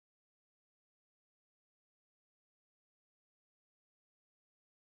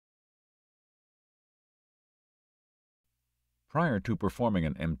Prior to performing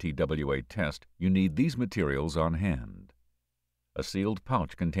an MTWA test, you need these materials on hand. A sealed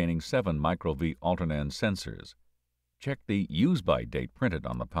pouch containing 7 Microvolt Alternans sensors. Check the use-by date printed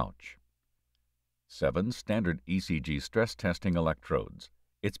on the pouch. 7 standard ECG stress testing electrodes.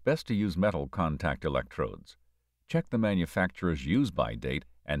 It's best to use metal contact electrodes. Check the manufacturer's use-by date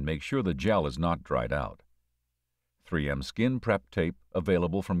and make sure the gel is not dried out. 3M skin prep tape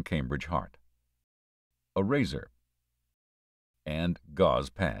available from Cambridge Heart. A razor. And gauze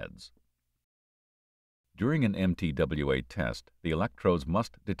pads. During an MTWA test, the electrodes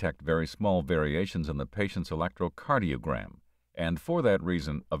must detect very small variations in the patient's electrocardiogram, and for that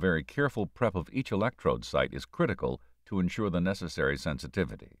reason, a very careful prep of each electrode site is critical to ensure the necessary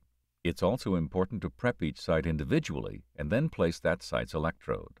sensitivity. It's also important to prep each site individually and then place that site's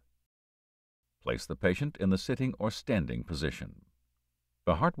electrode. Place the patient in the sitting or standing position.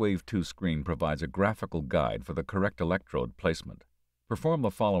 The HearTwave 2 screen provides a graphical guide for the correct electrode placement. Perform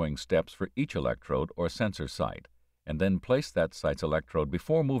the following steps for each electrode or sensor site, and then place that site's electrode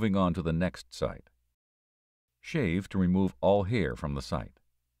before moving on to the next site. Shave to remove all hair from the site.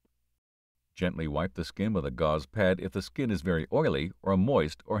 Gently wipe the skin with a gauze pad if the skin is very oily or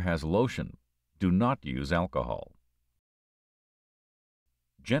moist or has lotion. Do not use alcohol.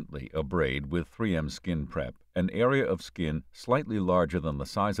 Gently abrade with 3M Skin Prep an area of skin slightly larger than the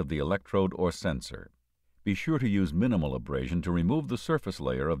size of the electrode or sensor. Be sure to use minimal abrasion to remove the surface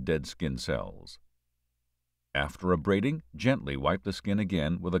layer of dead skin cells. After abrading, gently wipe the skin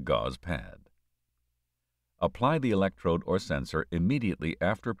again with a gauze pad. Apply the electrode or sensor immediately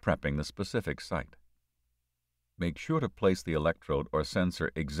after prepping the specific site. Make sure to place the electrode or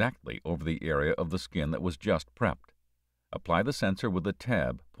sensor exactly over the area of the skin that was just prepped. Apply the sensor with the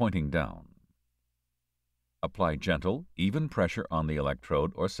tab pointing down. Apply gentle, even pressure on the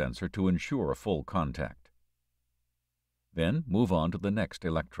electrode or sensor to ensure full contact. Then move on to the next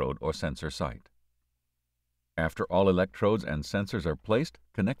electrode or sensor site. After all electrodes and sensors are placed,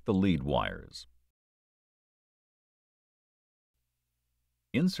 connect the lead wires.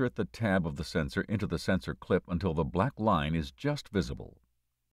 Insert the tab of the sensor into the sensor clip until the black line is just visible.